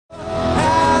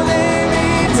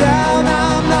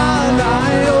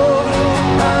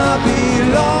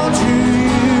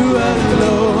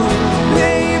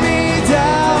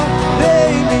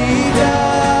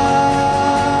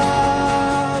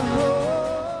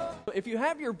if you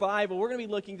have your Bible, we're going to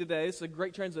be looking today. This is a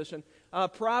great transition.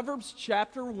 Proverbs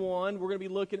chapter 1. We're going to be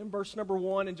looking at verse number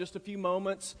 1 in just a few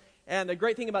moments. And the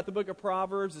great thing about the book of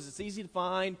Proverbs is it's easy to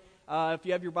find. If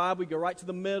you have your Bible, you go right to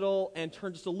the middle and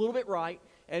turn just a little bit right,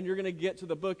 and you're going to get to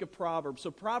the book of Proverbs.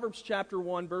 So Proverbs chapter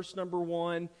 1, verse number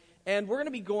 1. And we're going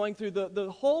to be going through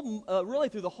the whole, really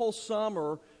through the whole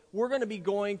summer, we're going to be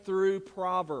going through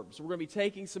Proverbs. We're going to be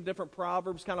taking some different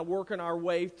Proverbs, kind of working our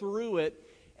way through it.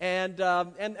 And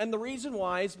the reason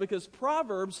why is because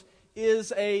Proverbs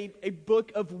is a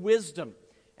book of wisdom.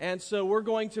 And so we're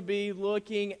going to be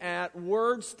looking at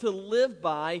words to live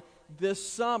by this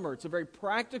summer. It's a very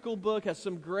practical book, has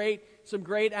some great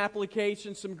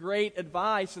applications, some great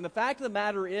advice. And the fact of the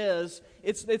matter is,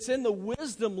 it's in the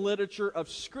wisdom literature of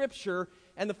Scripture.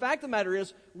 And the fact of the matter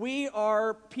is, we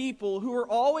are people who are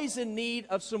always in need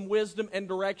of some wisdom and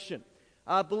direction.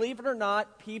 Believe it or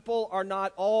not, people are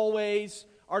not always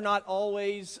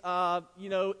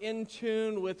in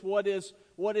tune with what is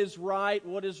right,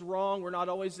 what is wrong. We're not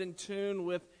always in tune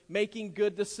with making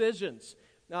good decisions.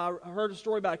 Now, I heard a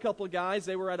story about a couple of guys.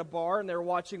 They were at a bar and they were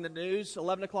watching the news,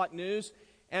 11 o'clock news,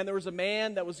 and there was a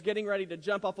man that was getting ready to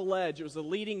jump off a ledge. It was a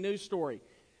leading news story.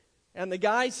 And the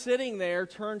guy sitting there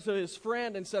turned to his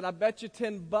friend and said, "I bet you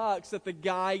 $10 that the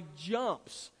guy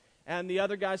jumps." And the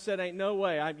other guy said, "Ain't no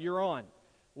way, you're on."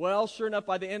 Well, sure enough,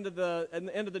 by the end of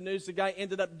the news, the guy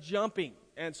ended up jumping.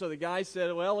 And so the guy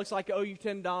said, "Well, looks like I owe you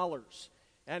 $10.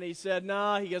 And he said,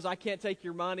 "Nah," he goes, "I can't take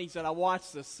your money." He said, "I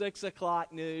watched the 6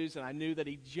 o'clock news and I knew that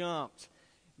he jumped."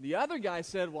 The other guy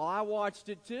said, "Well, I watched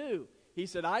it too." He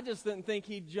said, "I just didn't think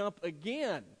he'd jump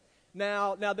again."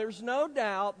 Now, there's no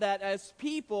doubt that as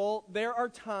people, there are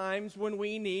times when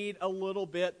we need a little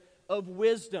bit of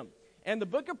wisdom. And the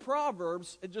book of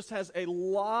Proverbs, it just has a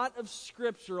lot of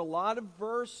scripture, a lot of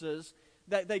verses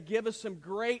that give us some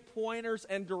great pointers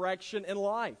and direction in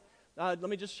life. Let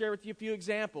me just share with you a few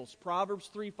examples. Proverbs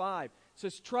 3:5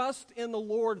 says, "Trust in the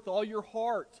Lord with all your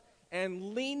heart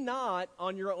and lean not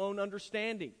on your own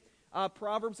understanding."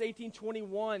 Proverbs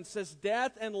 18:21 says,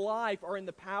 "Death and life are in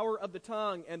the power of the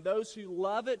tongue, and those who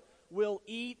love it will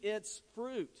eat its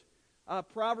fruit."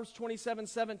 Proverbs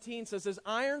 27:17 says, "As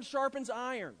iron sharpens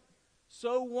iron,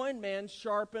 so one man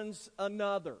sharpens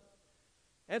another."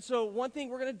 And so one thing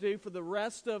we're going to do for the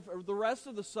rest of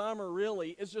the summer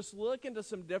really is just look into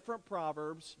some different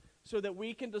Proverbs so that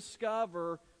we can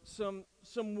discover some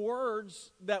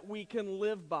words that we can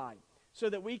live by, so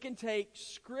that we can take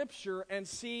Scripture and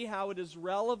see how it is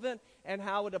relevant and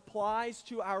how it applies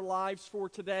to our lives for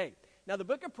today. Now, the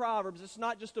book of Proverbs, it's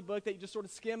not just a book that you just sort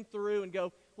of skim through and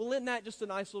go, "Well, isn't that just a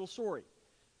nice little story?"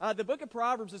 The book of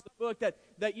Proverbs is the book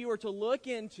that you are to look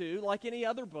into, like any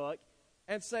other book,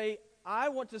 and say, "I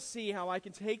want to see how I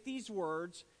can take these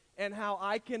words and how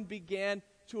I can begin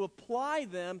to apply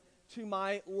them to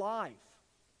my life."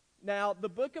 Now, the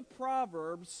book of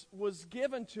Proverbs was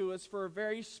given to us for a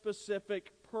very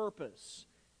specific purpose: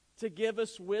 to give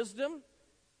us wisdom,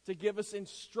 to give us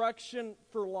instruction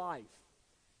for life.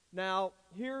 Now,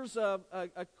 here's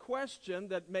a question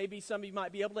that maybe some of you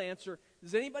might be able to answer.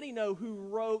 Does anybody know who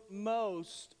wrote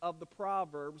most of the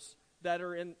Proverbs that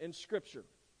are in Scripture?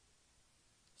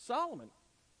 Solomon.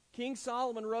 King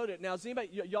Solomon wrote it. Now, does anybody,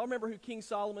 y'all remember who King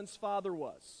Solomon's father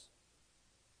was?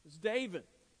 It was David.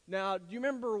 Now, do you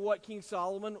remember what King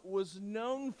Solomon was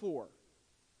known for?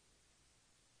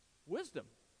 Wisdom.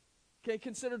 Okay,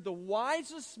 considered the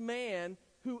wisest man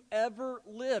who ever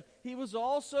lived. He was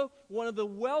also one of the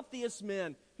wealthiest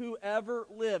men who ever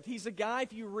lived. He's a guy,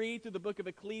 if you read through the book of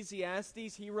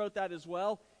Ecclesiastes, he wrote that as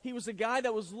well. He was a guy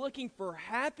that was looking for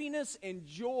happiness and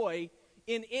joy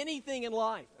in anything in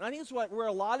life. And I think that's where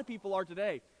a lot of people are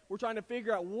today. We're trying to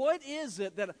figure out, what is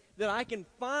it that I can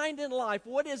find in life?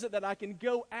 What is it that I can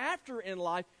go after in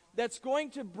life that's going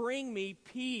to bring me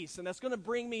peace and that's going to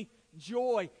bring me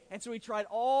joy? And so he tried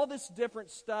all this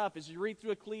different stuff. As you read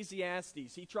through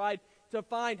Ecclesiastes, he tried to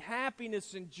find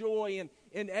happiness and joy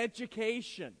in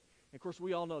education. And of course,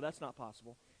 we all know that's not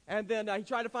possible. And then he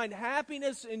tried to find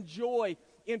happiness and joy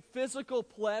in physical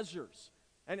pleasures.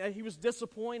 And he was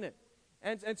disappointed.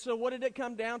 And so what did it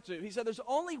come down to? He said, "There's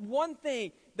only one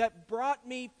thing that brought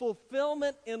me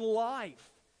fulfillment in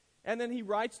life." And then he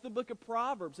writes the book of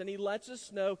Proverbs, and he lets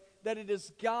us know that it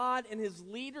is God and His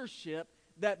leadership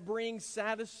that brings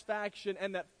satisfaction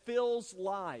and that fills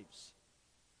lives.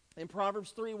 In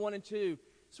Proverbs 3:1-2,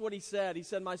 that's what he said. He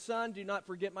said, "My son, do not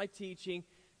forget my teaching,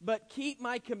 but keep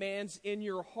my commands in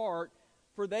your heart,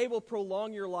 for they will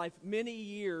prolong your life many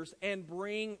years and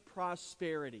bring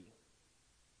prosperity."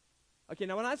 Okay,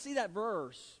 now when I see that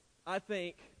verse, I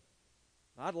think,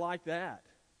 I'd like that.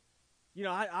 You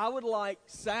know, I would like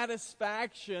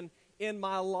satisfaction in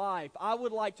my life. I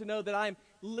would like to know that I'm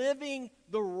living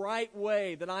the right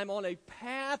way, that I'm on a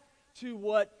path to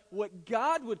what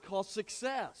God would call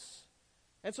success.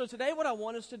 And so today what I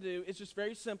want us to do is just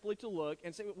very simply to look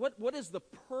and say, what is the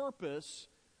purpose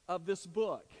of this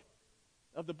book,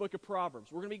 of the book of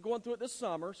Proverbs? We're going to be going through it this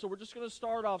summer, so we're just going to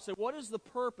start off, say, what is the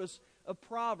purpose of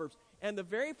Proverbs? And the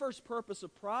very first purpose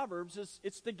of Proverbs is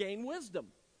it's to gain wisdom.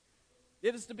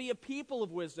 It is to be a people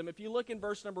of wisdom. If you look in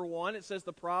verse number 1, it says,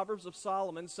 the Proverbs of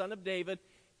Solomon, son of David,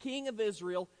 king of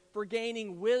Israel, for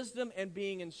gaining wisdom and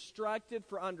being instructed,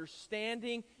 for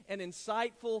understanding and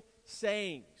insightful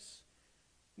sayings.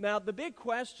 Now, the big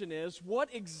question is, what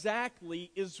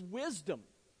exactly is wisdom?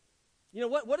 You know,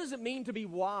 what does it mean to be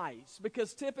wise?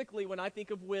 Because typically when I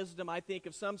think of wisdom, I think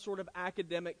of some sort of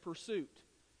academic pursuit.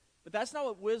 But that's not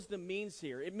what wisdom means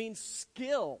here. It means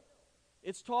skill.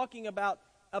 It's talking about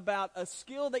a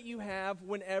skill that you have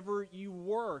whenever you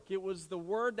work. It was the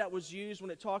word that was used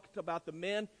when it talked about the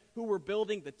men who were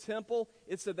building the temple.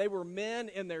 It said they were men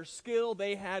in their skill.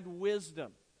 They had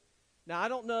wisdom. Now, I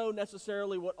don't know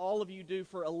necessarily what all of you do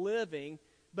for a living,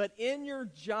 but in your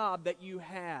job that you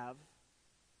have,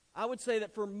 I would say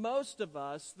that for most of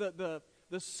us, the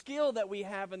skill that we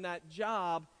have in that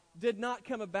job did not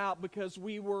come about because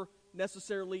we were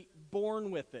necessarily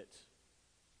born with it.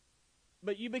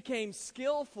 But you became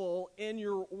skillful in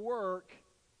your work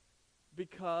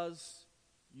because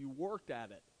you worked at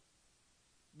it,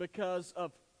 because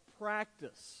of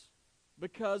practice,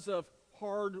 because of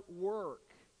hard work.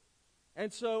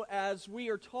 And so as we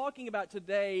are talking about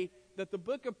today that the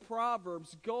book of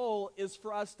Proverbs' goal is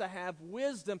for us to have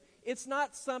wisdom, it's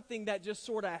not something that just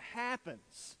sort of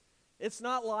happens. It's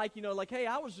not like, hey,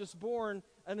 I was just born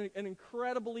an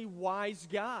incredibly wise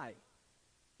guy.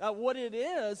 What it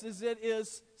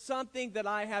is something that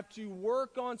I have to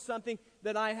work on, something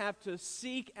that I have to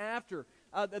seek after.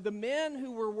 The men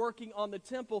who were working on the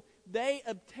temple, they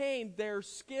obtained their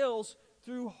skills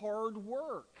through hard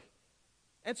work.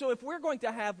 And so if we're going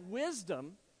to have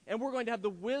wisdom, and we're going to have the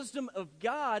wisdom of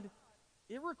God,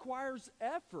 it requires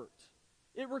effort.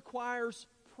 It requires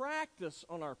practice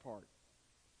on our part.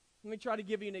 Let me try to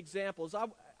give you an example.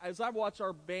 As I watch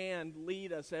our band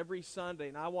lead us every Sunday,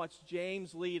 and I watch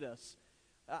James lead us,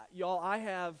 y'all,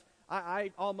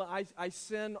 I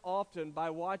sin often by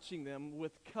watching them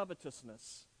with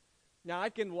covetousness. Now,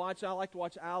 I like to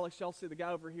watch Alex. Y'all see the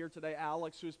guy over here today,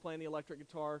 Alex, who's playing the electric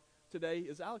guitar today.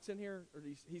 Is Alex in here? Or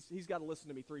he's got to listen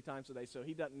to me 3 times a day, so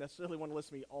he doesn't necessarily want to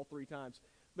listen to me all 3 times.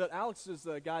 But Alex is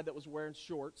the guy that was wearing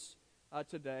shorts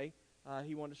today.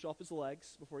 He wanted to show off his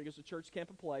legs before he goes to church camp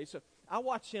and play. So I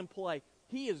watch him play.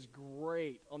 He is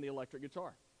great on the electric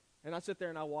guitar. And I sit there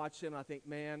and I watch him and I think,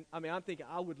 I'm thinking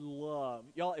I would love,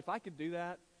 y'all, if I could do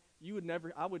that,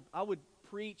 I would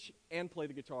preach and play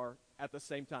the guitar at the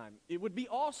same time. It would be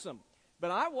awesome. But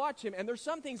I watch him, and there's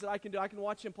some things that I can do. I can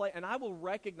watch him play, and I will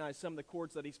recognize some of the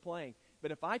chords that he's playing.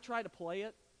 But if I try to play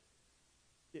it,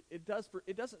 it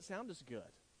doesn't sound as good.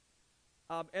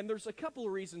 And there's a couple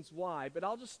of reasons why, but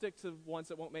I'll just stick to ones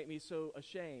that won't make me so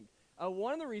ashamed.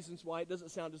 One of the reasons why it doesn't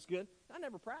sound as good, I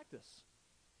never practice.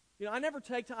 I never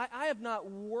take time. I have not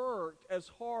worked as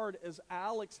hard as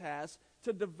Alex has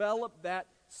to develop that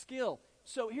skill.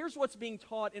 So here's what's being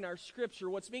taught in our Scripture.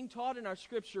 What's being taught in our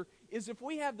Scripture is if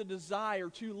we have the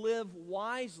desire to live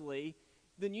wisely,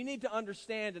 then you need to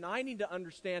understand, and I need to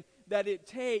understand, that it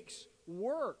takes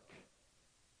work.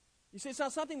 You see, it's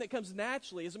not something that comes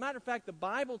naturally. As a matter of fact, the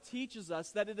Bible teaches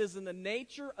us that it is in the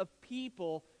nature of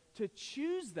people to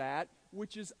choose that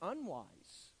which is unwise.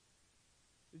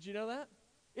 Did you know that?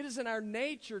 It is in our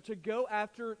nature to go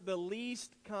after the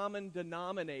least common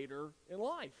denominator in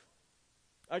life.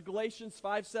 Galatians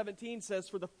 5:17 says,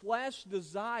 "For the flesh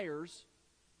desires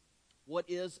what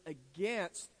is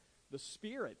against the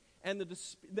Spirit, and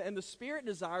the Spirit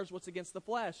desires what's against the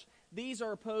flesh. These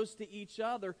are opposed to each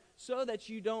other so that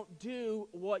you don't do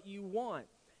what you want."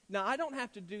 Now, I don't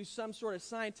have to do some sort of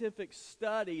scientific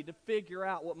study to figure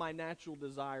out what my natural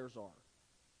desires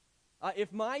are.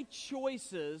 If my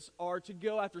choices are to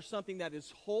go after something that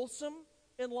is wholesome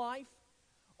in life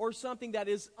or something that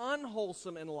is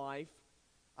unwholesome in life,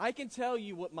 I can tell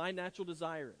you what my natural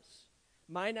desire is.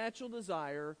 My natural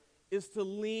desire is to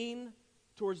lean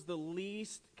towards the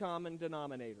least common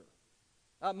denominator.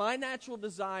 My natural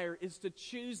desire is to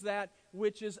choose that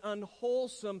which is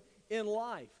unwholesome in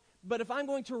life. But if I'm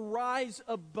going to rise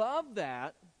above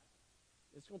that,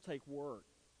 it's going to take work.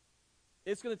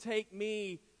 It's going to take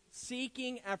me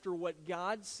seeking after what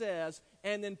God says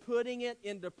and then putting it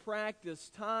into practice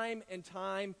time and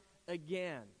time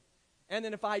again. And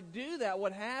then if I do that,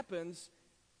 what happens,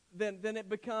 then it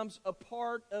becomes a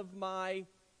part of my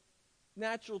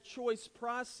natural choice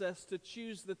process to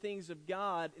choose the things of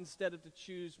God instead of to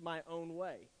choose my own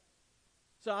way.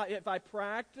 So if I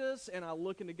practice and I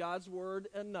look into God's Word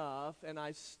enough and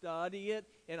I study it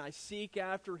and I seek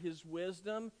after His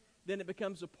wisdom, then it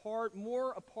becomes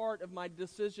more a part of my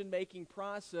decision-making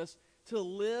process to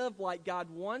live like God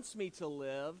wants me to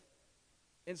live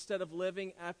instead of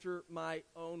living after my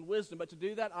own wisdom. But to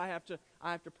do that, I have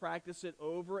to practice it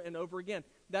over and over again.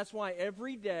 That's why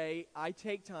every day I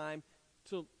take time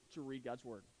to read God's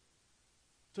Word,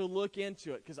 to look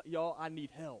into it, because, y'all, I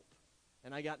need help.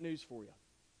 And I got news for you.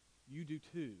 You do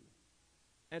too.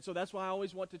 And so that's why I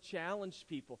always want to challenge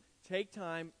people. Take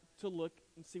time to look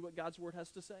and see what God's Word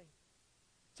has to say.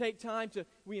 Take time to,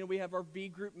 we have our V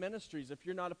group ministries. If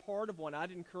you're not a part of one,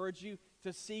 I'd encourage you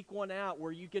to seek one out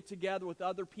where you get together with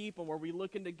other people, where we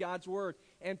look into God's Word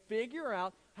and figure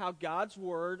out how God's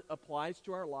Word applies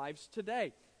to our lives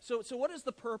today. So what is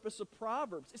the purpose of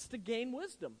Proverbs? It's to gain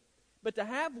wisdom. But to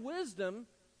have wisdom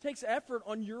takes effort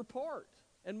on your part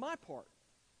and my part.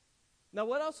 Now,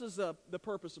 what else is the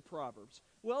purpose of Proverbs?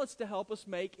 Well, it's to help us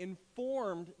make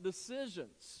informed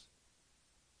decisions.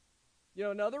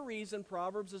 Another reason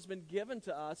Proverbs has been given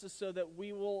to us is so that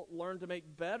we will learn to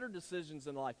make better decisions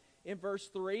in life. In verse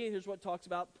 3, here's what it talks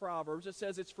about Proverbs. It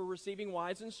says it's for receiving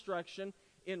wise instruction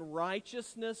in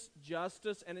righteousness,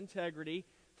 justice, and integrity,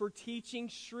 for teaching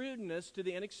shrewdness to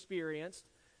the inexperienced,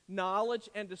 knowledge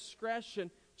and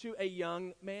discretion to a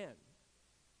young man.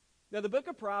 Now, the book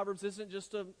of Proverbs isn't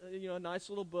just a nice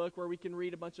little book where we can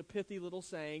read a bunch of pithy little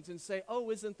sayings and say,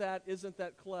 "Oh, isn't that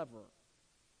clever?"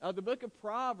 The book of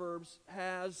Proverbs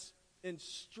has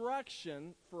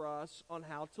instruction for us on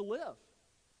how to live.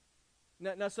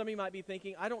 Now, some of you might be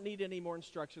thinking, "I don't need any more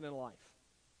instruction in life.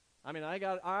 I mean, I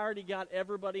already got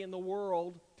everybody in the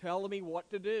world telling me what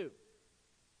to do."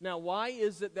 Now, why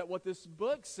is it that what this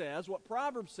book says, what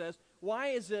Proverbs says, why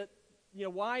is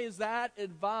that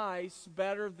advice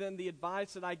better than the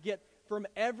advice that I get from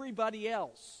everybody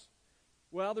else?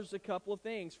 Well, there's a couple of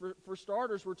things. For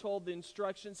starters, we're told the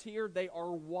instructions here, they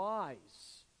are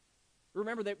wise.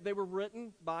 Remember, they were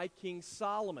written by King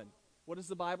Solomon. What does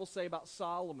the Bible say about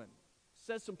Solomon? It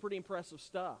says some pretty impressive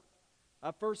stuff.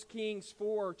 1 Kings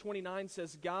 4:29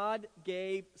 says, God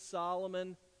gave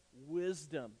Solomon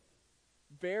wisdom,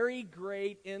 very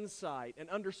great insight, and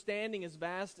understanding as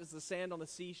vast as the sand on the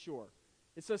seashore.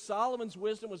 It says Solomon's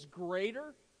wisdom was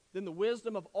greater than the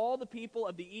wisdom of all the people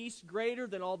of the east, greater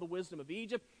than all the wisdom of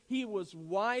Egypt. He was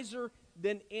wiser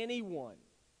than anyone.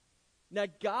 Now,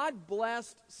 God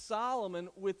blessed Solomon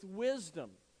with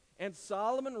wisdom, and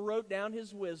Solomon wrote down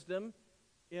his wisdom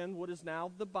in what is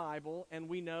now the Bible, and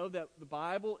we know that the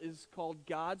Bible is called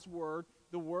God's Word.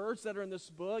 The words that are in this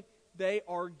book, they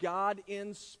are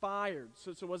God-inspired.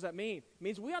 So what does that mean? It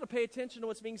means we ought to pay attention to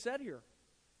what's being said here.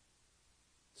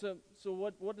 So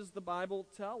what does the Bible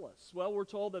tell us? Well, we're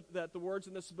told that the words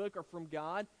in this book are from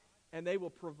God, and they will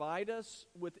provide us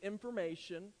with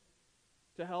information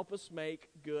to help us make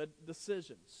good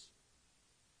decisions.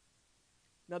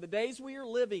 Now, the days we are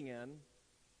living in,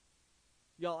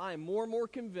 y'all, I am more and more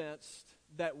convinced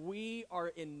that we are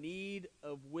in need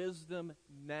of wisdom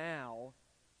now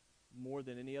more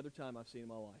than any other time I've seen in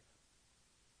my life.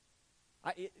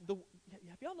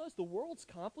 Have y'all noticed the world's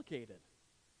complicated?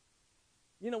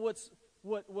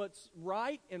 What's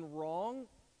right and wrong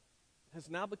has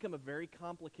now become a very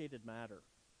complicated matter.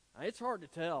 Now, it's hard to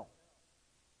tell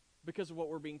because of what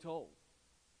we're being told.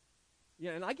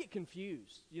 And I get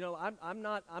confused. I'm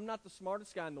not the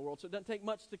smartest guy in the world, so it doesn't take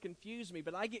much to confuse me,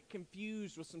 but I get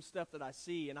confused with some stuff that I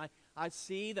see. And I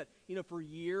see that, for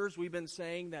years we've been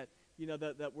saying that,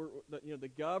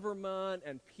 the government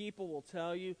and people will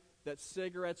tell you that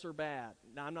cigarettes are bad.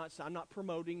 Now, I'm not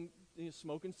promoting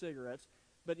smoking cigarettes,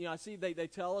 but I see they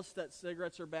tell us that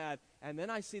cigarettes are bad, and then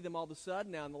I see them all of a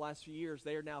sudden now in the last few years,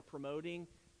 they are now promoting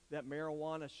that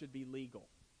marijuana should be legal.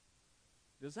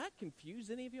 Does that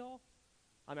confuse any of y'all?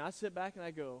 I mean, I sit back and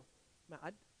I go, man,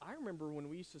 I remember when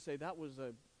we used to say that was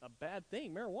a bad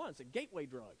thing. Marijuana is a gateway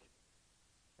drug.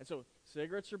 And so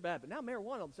cigarettes are bad, but now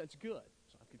marijuana, that's good.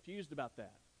 So I'm confused about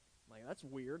that. I'm like, that's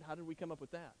weird. How did we come up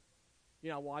with that?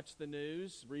 I watched the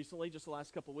news recently, just the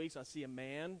last couple of weeks. I see a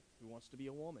man who wants to be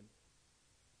a woman.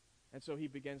 And so he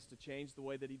begins to change the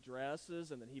way that he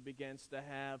dresses, and then he begins to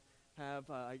have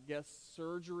I guess,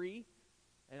 surgery.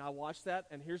 And I watch that,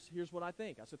 and here's what I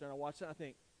think. I sit there and I watch that, and I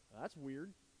think, well, that's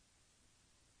weird.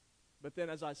 But then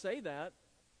as I say that,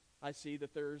 I see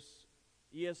that there's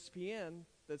ESPN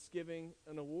that's giving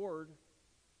an award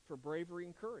for bravery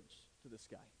and courage to this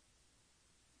guy.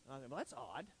 And I think, well, that's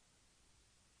odd.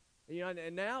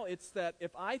 And now it's that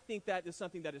if I think that is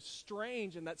something that is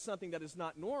strange and that's something that is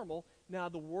not normal, now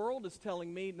the world is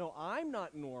telling me, no, I'm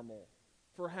not normal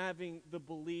for having the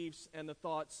beliefs and the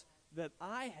thoughts that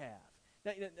I have.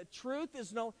 Now, truth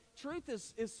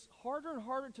is harder and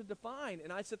harder to define.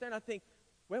 And I sit there and I think,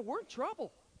 well, we're in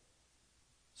trouble.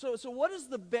 So what is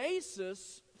the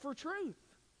basis for truth?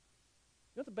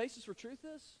 You know what the basis for truth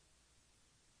is?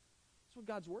 That's what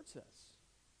God's Word says.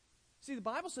 See, the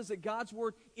Bible says that God's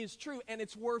Word is true, and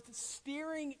it's worth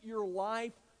steering your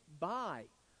life by.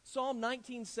 Psalm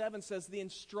 19:7 says, "The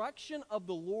instruction of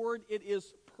the Lord, it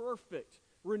is perfect,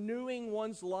 renewing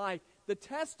one's life. The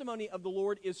testimony of the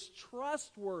Lord is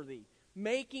trustworthy,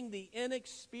 making the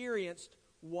inexperienced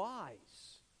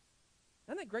wise."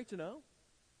 Isn't that great to know?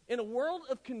 In a world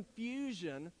of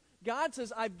confusion, God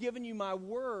says, I've given you my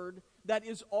word that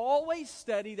is always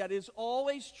steady, that is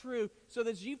always true, so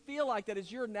that as you feel like that,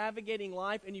 as you're navigating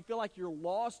life and you feel like you're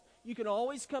lost, you can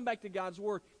always come back to God's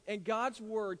word. And God's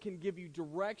word can give you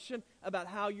direction about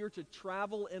how you're to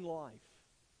travel in life.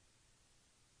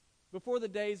 Before the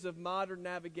days of modern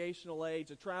navigational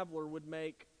age, a traveler would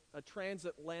make a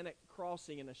transatlantic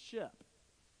crossing in a ship.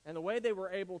 And the way they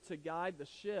were able to guide the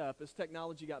ship as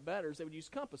technology got better is they would use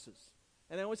compasses.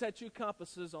 And they always had two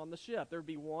compasses on the ship. There would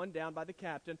be one down by the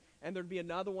captain, and there would be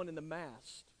another one in the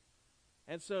mast.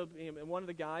 And so one of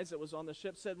the guys that was on the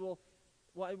ship said, well,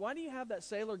 why do you have that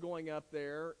sailor going up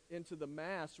there into the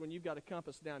mast when you've got a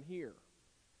compass down here?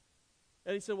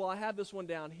 And he said, well, I have this one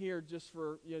down here just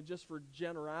for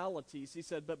generalities. He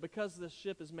said, but because this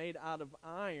ship is made out of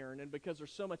iron and because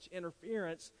there's so much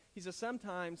interference, he said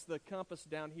sometimes the compass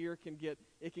down here can get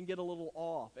a little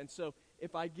off. And so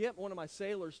if I get one of my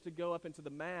sailors to go up into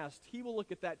the mast, he will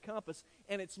look at that compass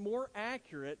and it's more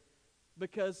accurate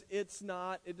because it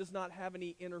does not have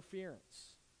any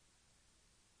interference.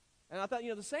 And I thought,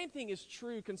 the same thing is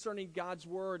true concerning God's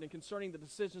word and concerning the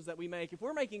decisions that we make. If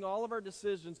we're making all of our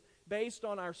decisions based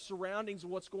on our surroundings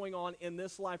and what's going on in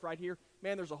this life right here,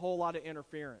 man, there's a whole lot of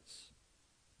interference.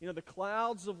 The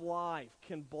clouds of life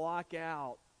can block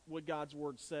out what God's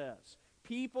word says.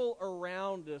 People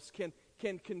around us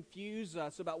can confuse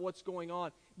us about what's going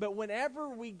on. But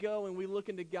whenever we go and we look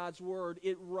into God's word,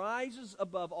 it rises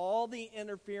above all the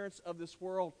interference of this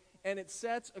world, and it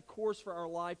sets a course for our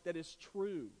life that is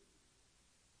true.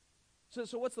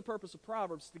 So what's the purpose of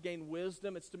Proverbs? To gain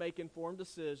wisdom. It's to make informed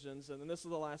decisions. And then this is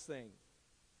the last thing.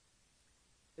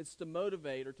 It's to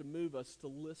motivate or to move us to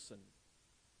listen.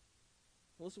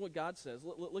 Listen to what God says.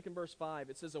 Look in verse 5.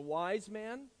 It says, a wise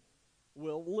man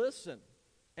will listen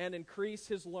and increase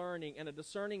his learning, and a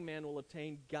discerning man will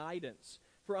obtain guidance.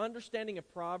 For understanding a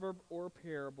proverb or a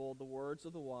parable, the words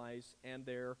of the wise and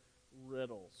their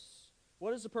riddles.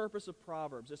 What is the purpose of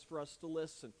Proverbs? It's for us to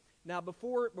listen. Now,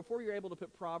 before you're able to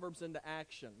put Proverbs into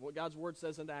action, what God's word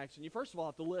says into action, you first of all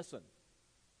have to listen.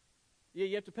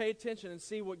 You have to pay attention and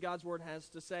see what God's word has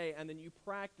to say, and then you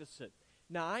practice it.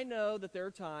 Now, I know that there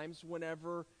are times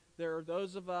whenever there are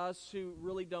those of us who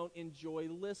really don't enjoy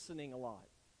listening a lot.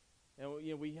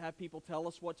 And we have people tell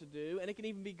us what to do, and it can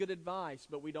even be good advice,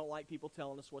 but we don't like people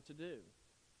telling us what to do.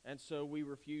 And so we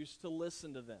refuse to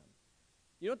listen to them.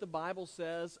 You know what the Bible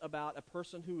says about a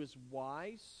person who is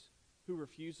wise, who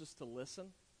refuses to listen?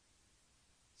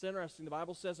 It's interesting. The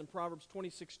Bible says in Proverbs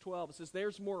 26:12, it says,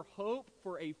 there's more hope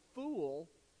for a fool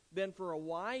than for a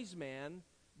wise man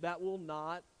that will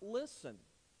not listen.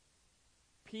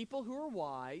 People who are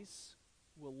wise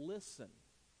will listen.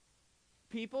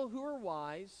 People who are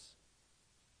wise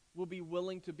will be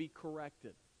willing to be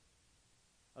corrected.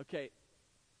 Okay,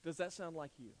 does that sound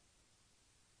like you?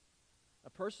 A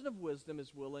person of wisdom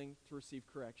is willing to receive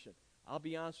correction. I'll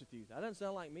be honest with you, that doesn't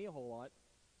sound like me a whole lot.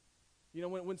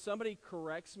 When somebody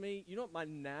corrects me, you know what my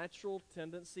natural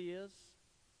tendency is?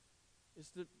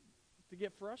 Is to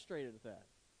get frustrated at that.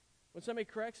 When somebody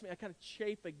corrects me, I kind of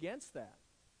chafe against that.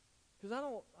 Because I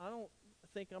don't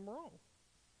think I'm wrong.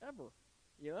 Ever.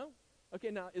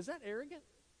 Okay, now, is that arrogant?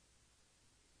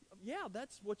 Yeah,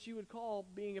 that's what you would call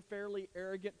being a fairly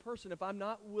arrogant person. If I'm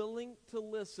not willing to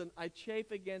listen, I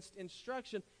chafe against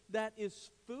instruction. That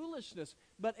is foolishness.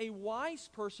 But a wise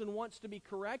person wants to be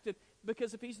corrected,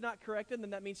 because if he's not corrected, then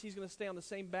that means he's going to stay on the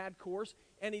same bad course,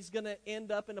 and he's going to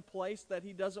end up in a place that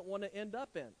he doesn't want to end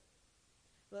up in.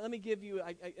 Let me give you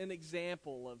an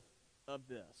example of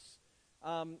this.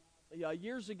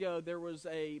 Years ago, there was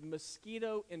a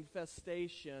mosquito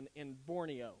infestation in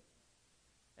Borneo.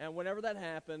 And whenever that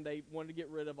happened, they wanted to get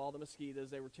rid of all the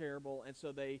mosquitoes. They were terrible. And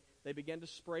so they began to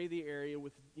spray the area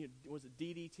with, was it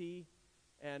DDT?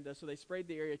 And so they sprayed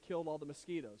the area, killed all the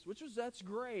mosquitoes, that's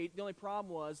great. The only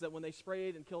problem was that when they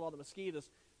sprayed and killed all the mosquitoes,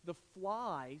 the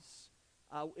flies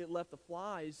it left the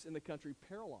flies in the country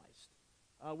paralyzed,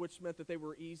 which meant that they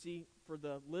were easy for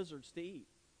the lizards to eat.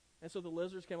 And so the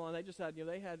lizards came on. They just had,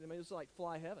 it was like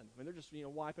fly heaven. I mean, they're just,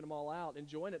 wiping them all out,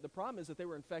 enjoying it. The problem is that they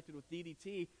were infected with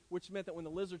DDT, which meant that when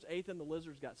the lizards ate them, the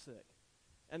lizards got sick.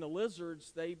 And the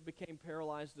lizards, they became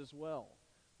paralyzed as well.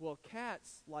 Well,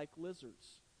 cats like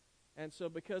lizards. And so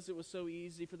because it was so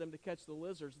easy for them to catch the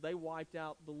lizards, they wiped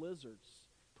out the lizards.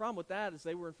 Problem with that is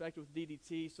they were infected with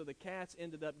DDT, so the cats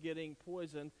ended up getting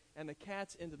poisoned, and the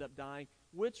cats ended up dying,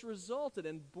 which resulted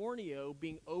in Borneo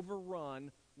being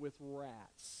overrun with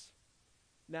rats.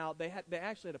 Now, they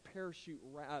actually had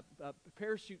a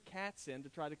parachute cats in to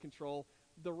try to control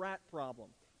the rat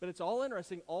problem. But it's all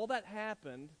interesting. All that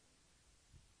happened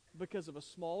because of a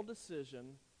small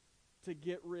decision to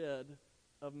get rid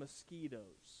of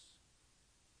mosquitoes.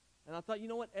 And I thought, you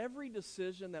know what? Every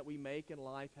decision that we make in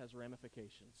life has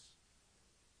ramifications.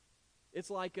 It's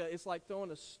like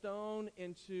throwing a stone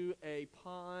into a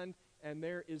pond, and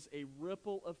there is a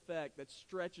ripple effect that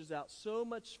stretches out so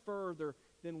much further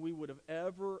than we would have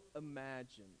ever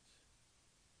imagined.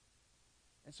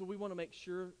 And so we want to make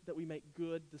sure that we make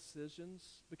good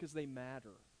decisions because they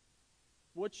matter.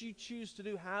 What you choose to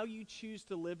do, how you choose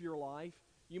to live your life,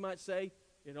 you might say,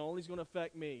 it only is going to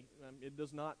affect me. It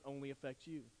does not only affect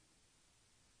you.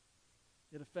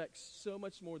 It affects so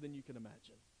much more than you can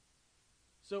imagine.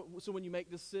 So when you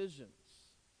make decisions,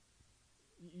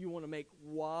 you want to make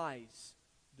wise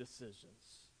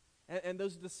decisions. And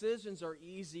those decisions are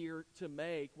easier to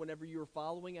make whenever you're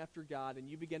following after God and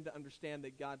you begin to understand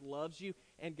that God loves you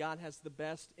and God has the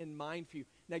best in mind for you.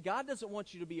 Now, God doesn't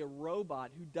want you to be a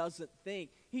robot who doesn't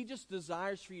think. He just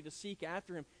desires for you to seek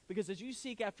after Him. Because as you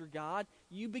seek after God,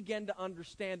 you begin to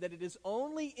understand that it is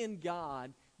only in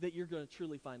God that you're going to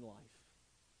truly find life.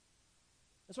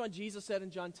 That's why Jesus said in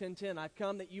John 10:10, I've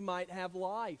come that you might have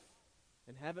life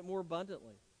and have it more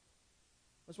abundantly.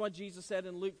 That's why Jesus said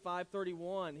in Luke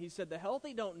 5:31, He said, the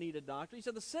healthy don't need a doctor. He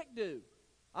said, the sick do.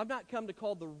 I've not come to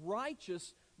call the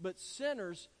righteous, but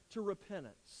sinners to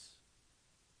repentance.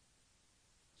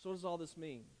 So what does all this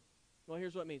mean? Well,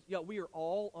 here's what it means. We are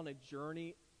all on a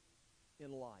journey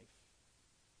in life.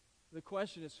 The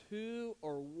question is, who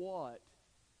or what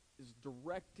is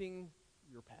directing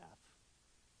your path?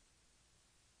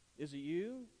 Is it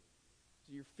you? Is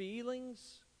it your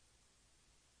feelings?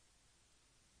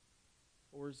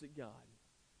 Or is it God?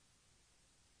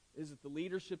 Is it the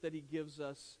leadership that He gives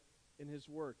us in His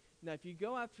Word? Now, if you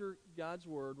go after God's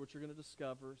Word, what you're going to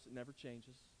discover is it never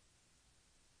changes.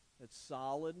 It's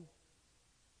solid,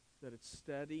 that it's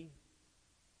steady,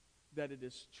 that it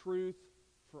is truth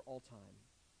for all time.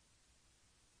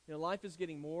 Life is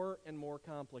getting more and more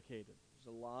complicated.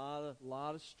 There's a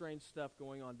lot of strange stuff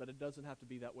going on, but it doesn't have to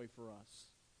be that way for us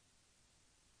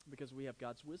because we have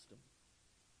God's wisdom.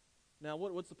 Now,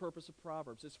 what's the purpose of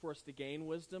Proverbs? It's for us to gain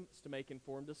wisdom, it's to make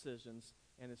informed decisions,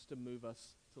 and it's to move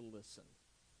us to listen.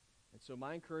 And so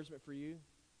my encouragement for you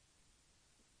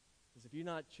is if you've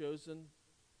not chosen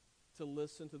to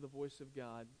listen to the voice of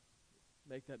God,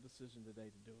 make that decision today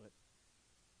to do it.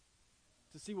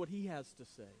 To see what He has to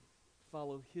say,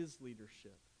 follow His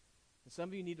leadership. And some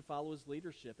of you need to follow His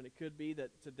leadership, and it could be that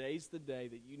today's the day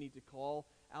that you need to call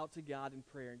out to God in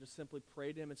prayer and just simply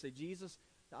pray to Him and say, Jesus,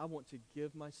 I want to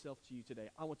give myself to you today.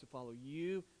 I want to follow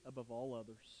you above all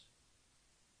others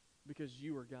because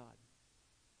you are God.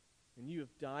 And you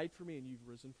have died for me and you've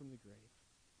risen from the grave.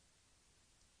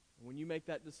 And when you make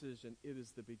that decision, it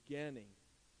is the beginning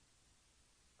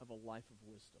of a life of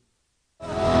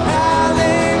wisdom.